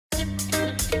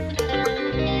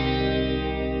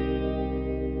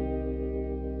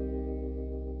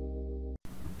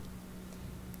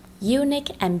Unique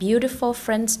and beautiful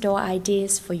front door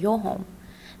ideas for your home.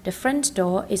 The front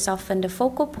door is often the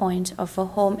focal point of a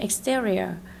home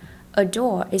exterior. A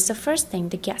door is the first thing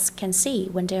the guests can see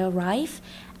when they arrive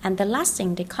and the last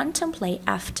thing they contemplate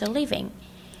after leaving.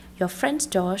 Your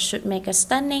front door should make a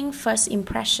stunning first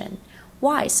impression.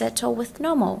 Why settle with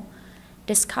normal?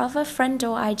 Discover front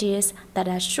door ideas that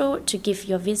are sure to give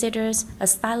your visitors a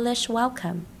stylish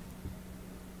welcome.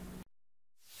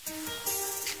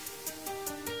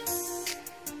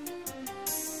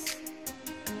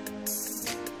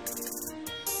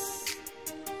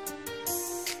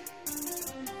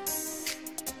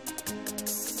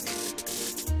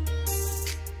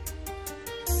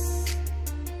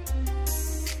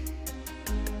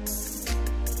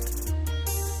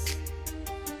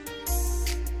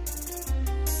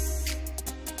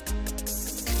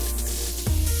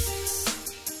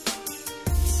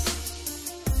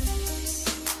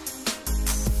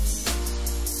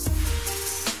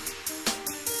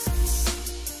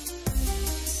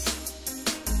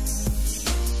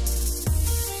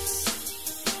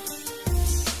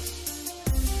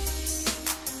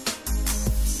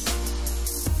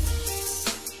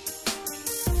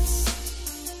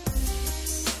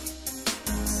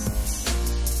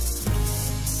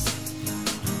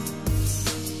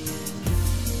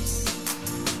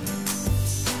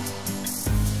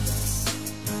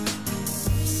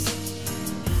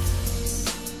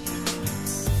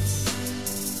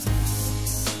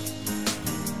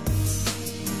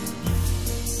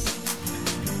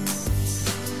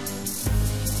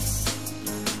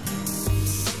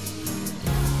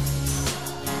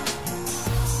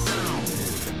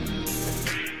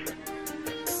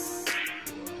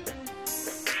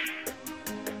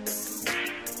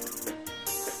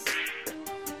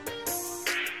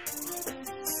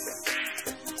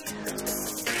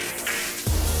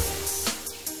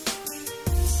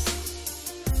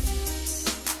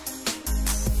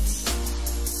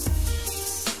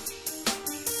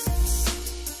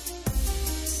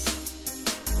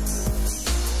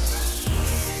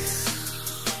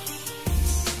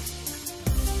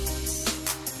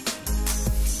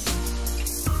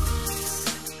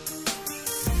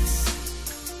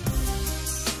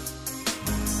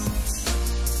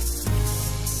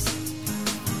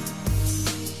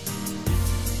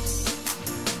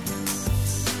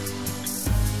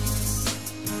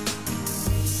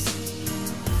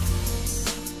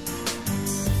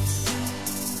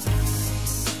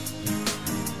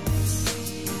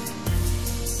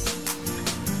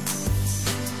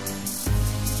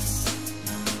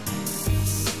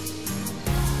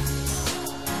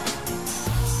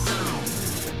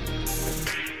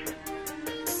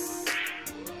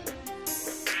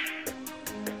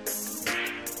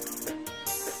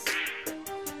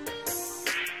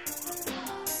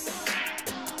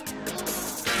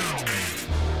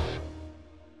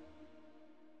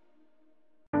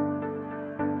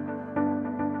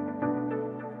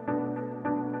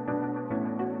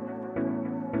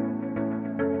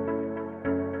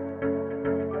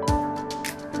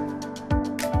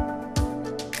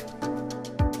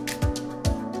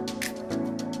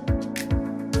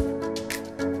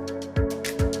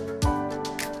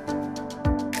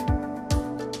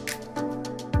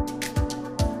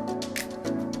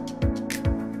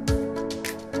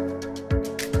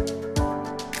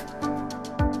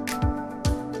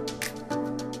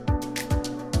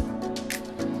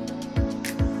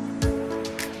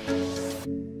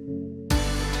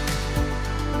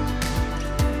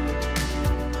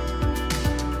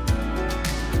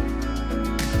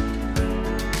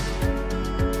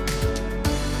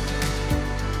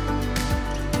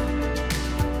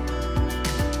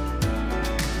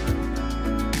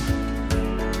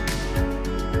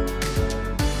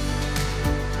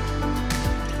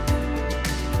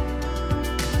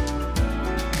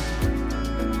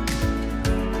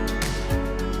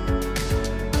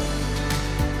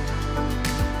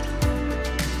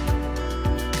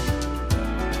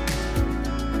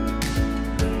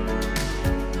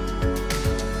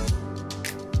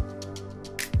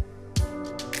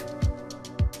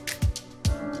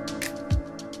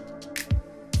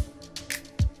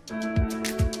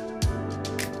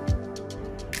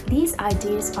 These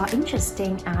ideas are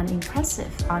interesting and impressive,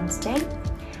 aren't they?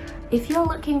 If you're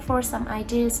looking for some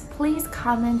ideas, please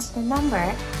comment the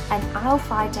number and I'll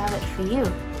find out it for you.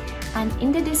 And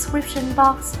in the description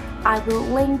box, I will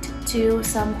link to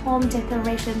some home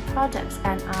decoration products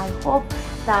and I hope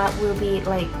that will be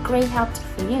like great help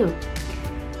for you.